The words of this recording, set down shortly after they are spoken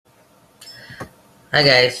Hi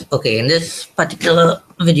guys. Okay, in this particular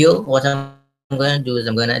video, what I'm going to do is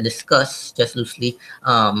I'm going to discuss just loosely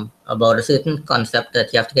about a certain concept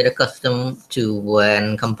that you have to get accustomed to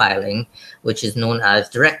when compiling, which is known as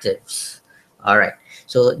directives. All right.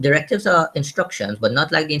 So directives are instructions, but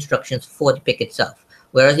not like the instructions for the pick itself.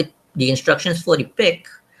 Whereas the instructions for the pick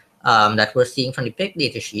that we're seeing from the pick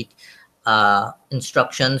datasheet,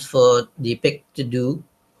 instructions for the pick to do.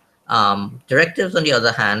 Directives, on the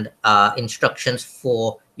other hand, are instructions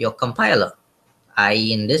for your compiler,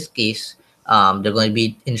 i.e. in this case, they're going to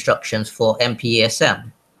be instructions for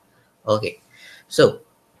MPASM. Okay, so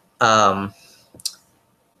um,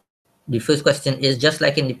 the first question is just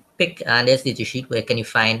like in the pick and there's data sheet, where can you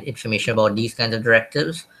find information about these kinds of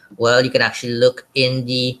directives? Well, you can actually look in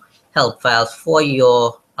the help files for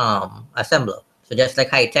your assembler. So just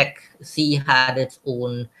like high tech C had its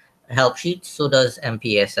own help sheet, so does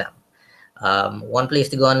MPASM. One place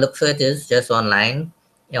to go and look for it is just online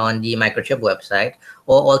on the microchip website,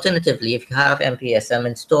 or alternatively, if you have MPSM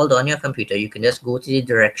installed on your computer, you can just go to the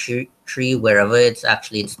directory wherever it's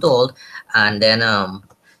actually installed, and then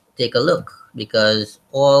take a look, because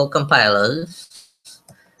all compilers,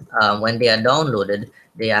 when they are downloaded,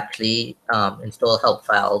 they actually install help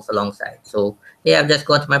files alongside. So here I've just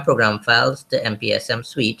gone to my program files, the MPSM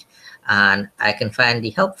suite, and I can find the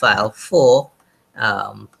help file for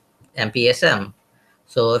um, MPSM.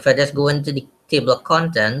 So if I just go into the table of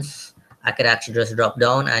contents, I could actually just drop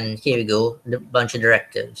down, and here we go, a bunch of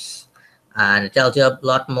directives. And it tells you a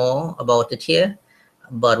lot more about it here.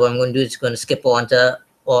 But what I'm going to do is going to skip on to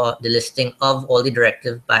the listing of all the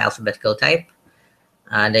directives by alphabetical type.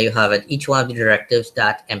 And there you have it, each one of the directives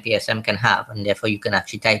that MPSM can have. And therefore, you can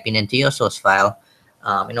actually type into your source file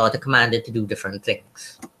in order to command it to do different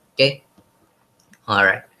things. Okay. All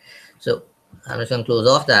right. So I'm just going to close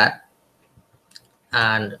off that.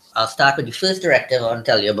 And I'll start with the first directive I want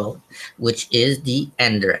to tell you about, which is the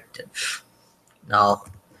end directive. Now,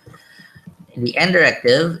 the end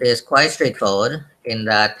directive is quite straightforward in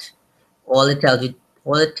that all it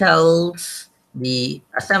tells the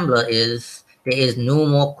assembler is there is no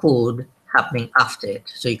more code happening after it.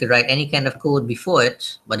 So you could write any kind of code before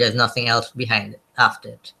it, but there's nothing else behind it after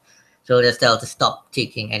it. So it'll just tell to stop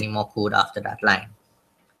taking any more code after that line.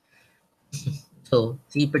 So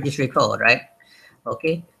see, pretty straightforward, right?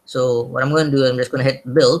 Okay, so what I'm going to do, I'm just going to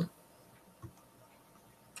hit build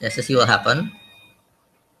just to see what happened.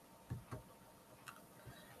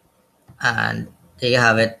 And there you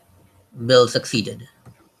have it, build succeeded.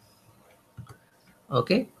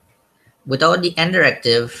 Okay, without the end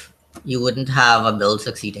directive, you wouldn't have a build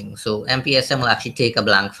succeeding. So MPSM will actually take a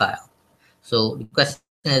blank file. So the question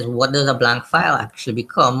is, what does a blank file actually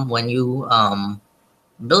become when you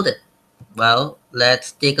build it? Well,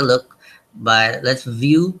 let's take a look let's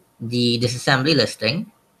view the disassembly listing.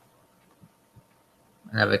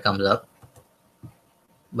 Whenever it comes up.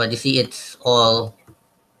 But you see, it's all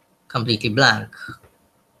completely blank.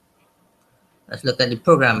 Let's look at the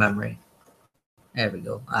program memory. There we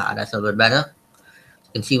go. That's a little bit better.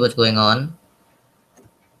 You can see what's going on.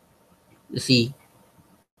 You see,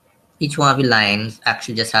 each one of the lines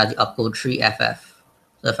actually just has the opcode 3FF.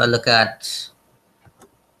 So if I look at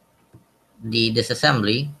the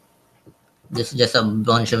disassembly, this is just a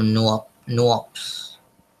bunch of no ops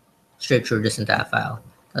straight through this entire file.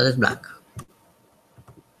 That is blank.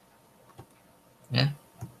 Yeah,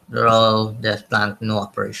 they're all just blank, no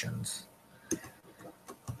operations.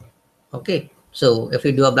 Okay, so if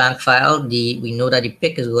we do a blank file, we know that the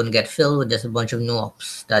pick is going to get filled with just a bunch of no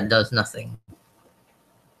ops that does nothing.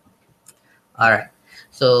 All right,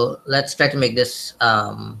 so let's try to make this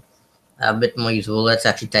a bit more usable. Let's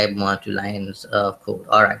actually type 1 or 2 lines of code.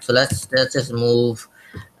 All right, so let's just move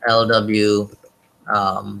LW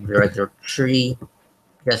 003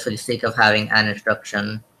 just for the sake of having an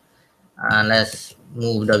instruction, and let's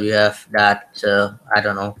move WF that I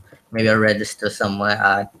don't know, maybe a register somewhere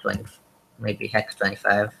at 20, maybe hex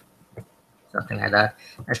 25, something like that.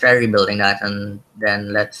 Let's try rebuilding that, and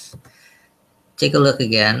then let's take a look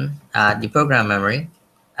again at the program memory.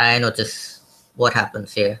 I notice what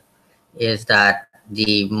happens here is that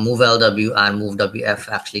the move LW and move WF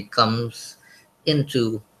actually comes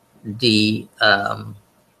into the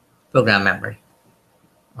program memory.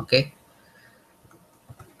 Okay,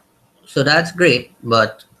 so that's great,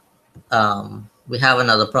 but we have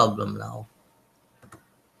another problem now.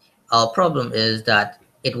 Our problem is that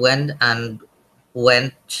it went, our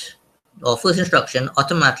first instruction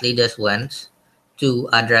automatically just went to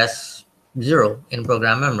address 0 in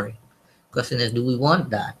program memory. Question is, do we want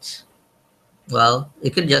that? Well,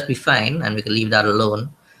 it could just be fine and we could leave that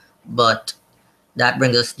alone, but that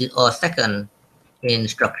brings us to our second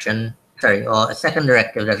instruction, sorry, or a second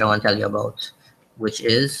directive that I want to tell you about, which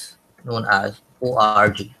is known as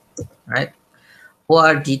org, right?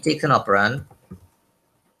 Org takes an operand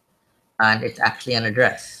and it's actually an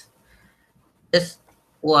address. This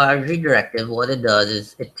org directive, what it does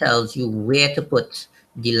is it tells you where to put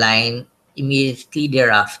the line immediately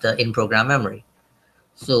thereafter in program memory.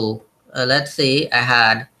 So let's say I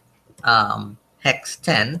had hex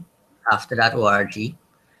 10 after that org.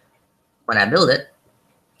 When I build it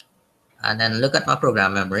and then look at my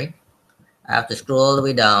program memory, I have to scroll all the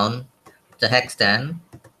way down to hex 10,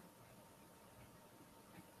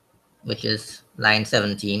 which is line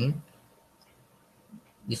 17,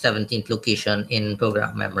 the 17th location in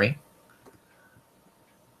program memory.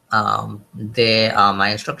 There are my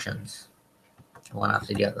instructions, one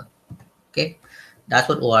after the other. Okay, that's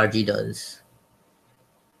what org does.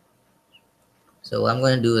 So what I'm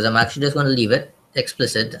going to do is I'm actually just going to leave it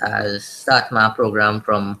explicit as start my program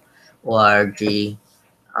from org 00.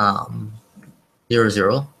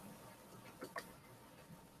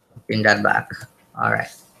 Bring that back. All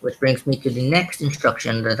right, which brings me to the next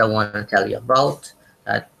instruction that I want to tell you about.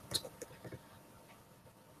 That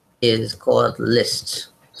is called list.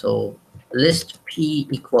 So list p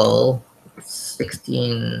equal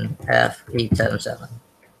 16f877,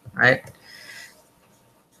 right?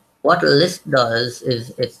 What list does is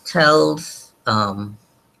it tells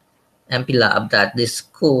MPLab that this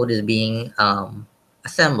code is being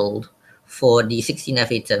assembled for the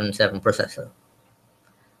 16f877 processor.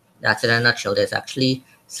 That's in a nutshell. There's actually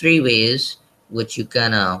 3 ways which you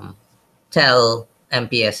can tell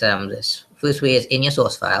MPASM this. First way is in your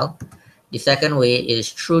source file. The second way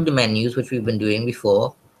is through the menus, which we've been doing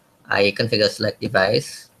before. I configure select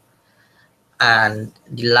device. And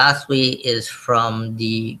the last way is from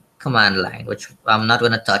the command line, which I'm not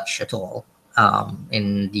going to touch at all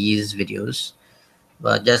in these videos.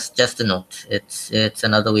 But just a note, it's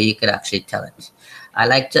another way you could actually tell it. I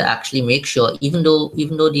like to actually make sure, even though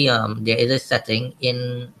the there is a setting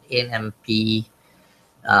in MP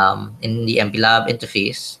in the MPLab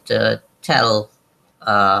interface to tell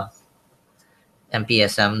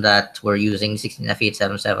MPASM that we're using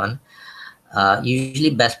 16f877. Usually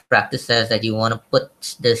best practice says that you want to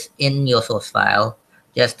put this in your source file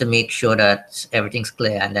just to make sure that everything's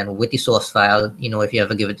clear. And then with the source file, you know, if you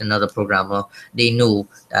ever give it to another programmer, they know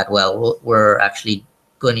that, well, we're actually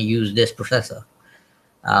going to use this processor.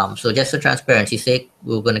 So just for transparency's sake,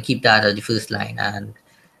 we're going to keep that as the first line and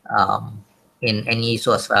in any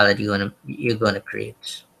source file that you're going to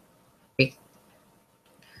create. Okay.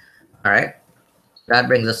 All right. That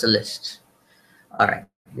brings us a list. All right.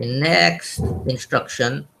 The next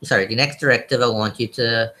the next directive I want you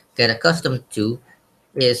to get accustomed to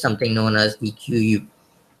is something known as EQU.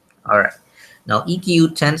 All right. Now,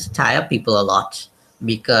 EQU tends to tire people a lot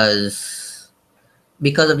because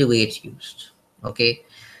of the way it's used. Okay.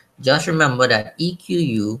 Just remember that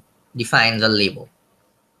EQU defines a label.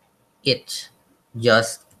 It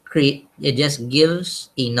just gives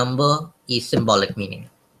a number a symbolic meaning.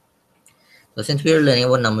 So since we are learning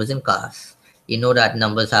about numbers in class, you know that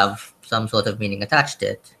numbers have some sort of meaning attached to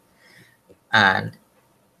it. And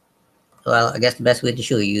well, I guess the best way to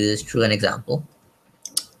show you is through an example.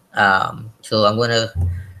 So I'm going to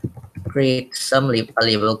create a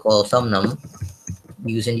label called sumnum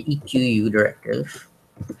using the EQU directive.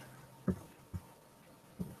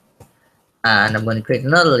 And I'm going to create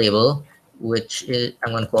another label, which is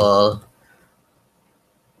I'm going to call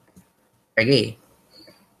reggae.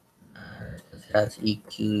 That's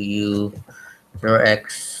EQU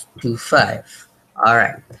 0x25. All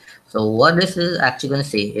right. So what this is actually going to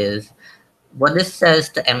say is, what this says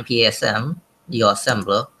to MPASM, the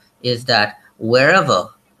assembler, is that wherever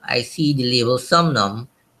I see the label sumnum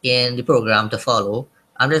in the program to follow,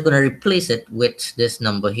 I'm just going to replace it with this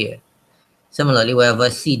number here. Similarly, wherever I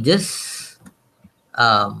see this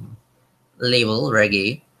label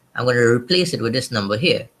reggae, I'm going to replace it with this number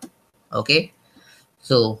here. Okay.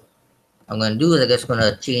 So I'm going to do is I'm just going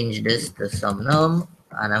to change this to sumnum,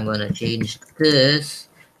 and I'm going to change this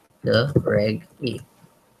to reg A.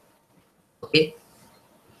 Okay.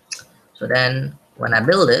 So then when I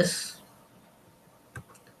build this,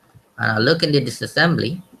 and I look into this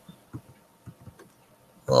assembly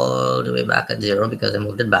all the way back at 0 because I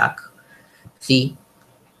moved it back. See,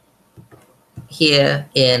 here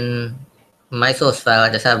in my source file, I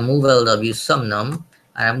just have move LW sumnum,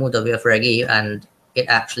 and I moved WF reg A, and it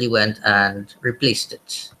actually went and replaced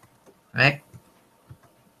it, right?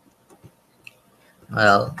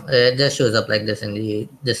 Well, it just shows up like this in the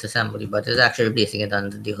disassembly, but it's actually replacing it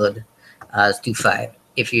under the hood as 2.5.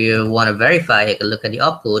 If you want to verify, you can look at the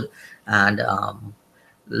opcode, and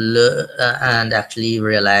and actually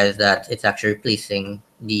realize that it's actually replacing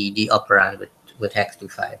the operand with hex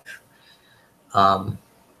 25. Um,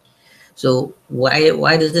 so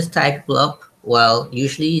why does this tie people up? Well,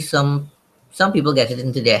 usually some people get it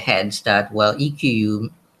into their heads that, well,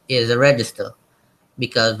 EQU is a register,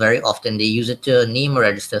 because very often they use it to name a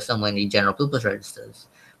register somewhere in the general purpose registers.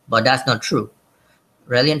 But that's not true.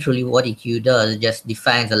 Really and truly, what EQ does just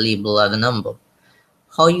defines a label as a number.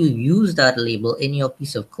 How you use that label in your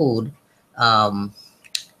piece of code, um,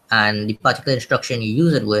 and the particular instruction you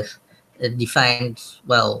use it with, it defines,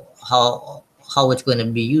 well, how it's going to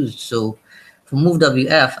be used. So for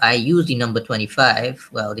movewf, I use the number 25,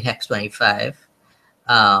 well, the hex 25,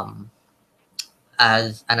 um,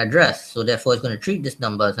 as an address. So therefore, it's going to treat this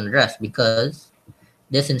number as an address, because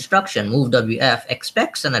this instruction, movewf,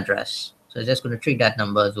 expects an address. So it's just going to treat that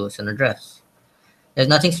number as though it's an address. There's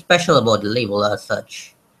nothing special about the label as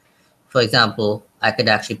such. For example, I could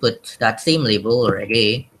actually put that same label,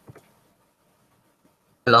 reggae,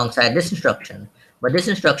 alongside this instruction. But this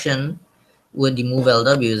instruction with the move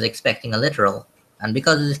LW is expecting a literal. And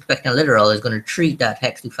because it's expecting a literal, it's going to treat that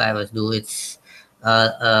hex 25 as though it's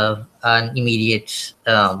an immediate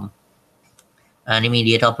operand.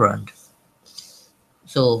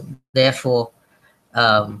 So therefore,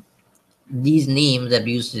 um, these names that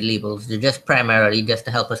we use the labels, they're just primarily just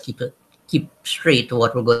to help us keep straight to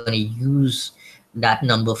what we're going to use that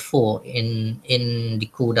number for in the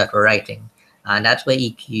code that we're writing. And that's where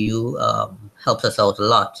EQ helps us out a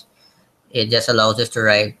lot. It just allows us to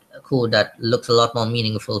write a code that looks a lot more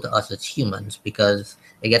meaningful to us as humans, because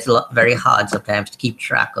it gets very hard sometimes to keep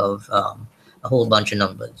track of a whole bunch of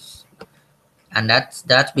numbers. And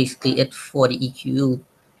that's basically it for the EQ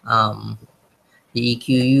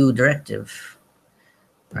directive,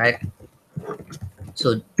 right?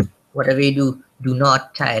 So whatever you do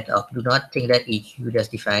not tie it up. Do not think that EQ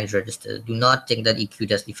just defines registers. Do not think that EQ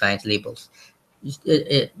just defines labels.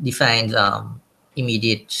 It defines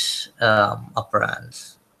immediate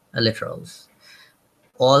operands, literals.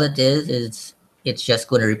 All it is it's just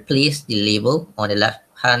going to replace the label on the left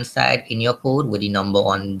hand side in your code with the number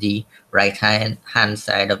on the right hand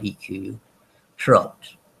side of EQ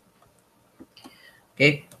throughout.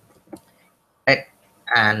 Okay, right.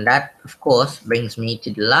 And that, of course, brings me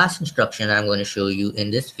to the last instruction I'm going to show you in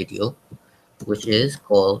this video, which is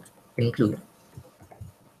called include.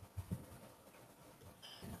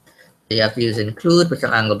 So you have to use include with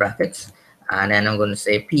some angle brackets, and then I'm going to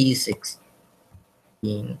say P16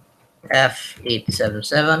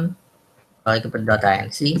 F877, or you can put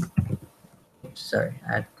 .inc. Sorry,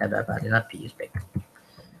 I typed that badly, not P is big.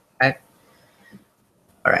 Right.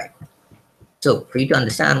 All right. So for you to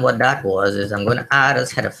understand what that was, is I'm going to add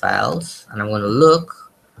as header files, and I'm going to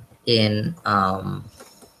look in where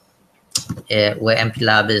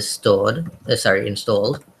MPLab is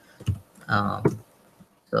installed.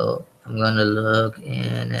 So I'm going to look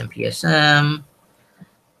in MPASM,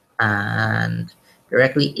 and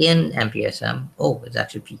directly in MPASM, oh, it's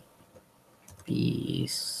actually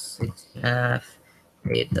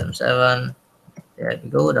P16F877. There we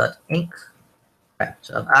go, .inc. Right,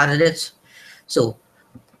 so I've added it. So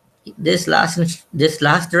this last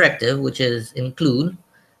directive, which is include,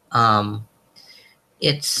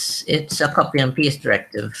 it's a copy and paste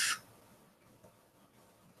directive.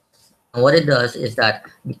 And what it does is that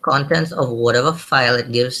the contents of whatever file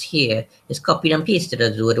it gives here is copied and pasted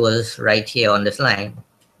as though it was right here on this line.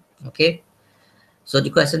 Okay, so the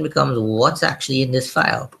question becomes, what's actually in this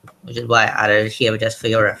file, which is why I added it here just for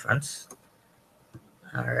your reference.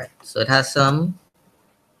 All right, so it has some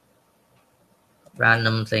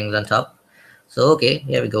random things on top. So okay,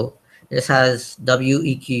 here we go. This has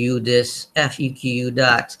WEQ this, FEQ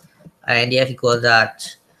that, INDF equals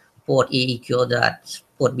that, port A equal that,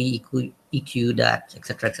 port B EQ that,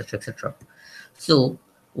 etc, etc, etc. So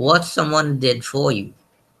what someone did for you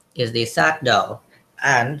is they sat down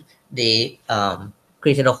and they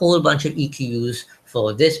created a whole bunch of EQs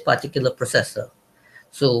for this particular processor.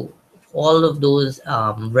 So all of those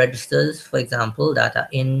registers, for example, that are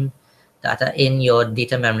in your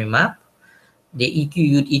data memory map, they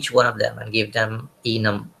EQ'd each one of them and gave them a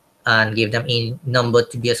number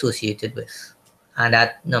to be associated with, and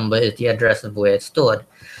that number is the address of where it's stored.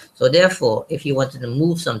 So therefore, if you wanted to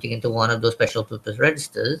move something into one of those special purpose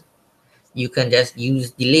registers, you can just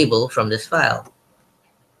use the label from this file,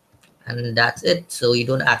 and that's it. So you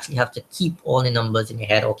don't actually have to keep all the numbers in your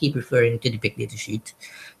head or keep referring to the big data sheet.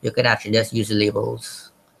 You can actually just use the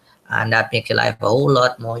labels, and that makes your life a whole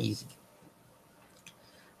lot more easy.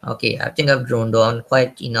 Okay, I think I've droned on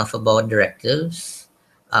quite enough about directives.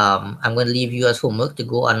 I'm going to leave you as homework to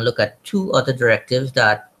go and look at two other directives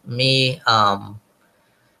that may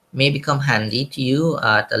become handy to you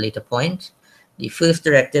at a later point. The first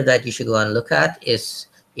directive that you should go and look at is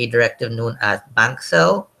a directive known as bank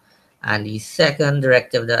cell. And the second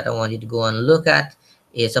directive that I want you to go and look at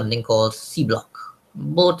is something called C block.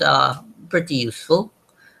 Both are pretty useful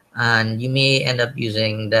and you may end up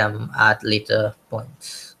using them at later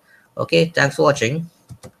points. Okay, thanks for watching.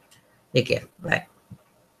 Take care. Bye.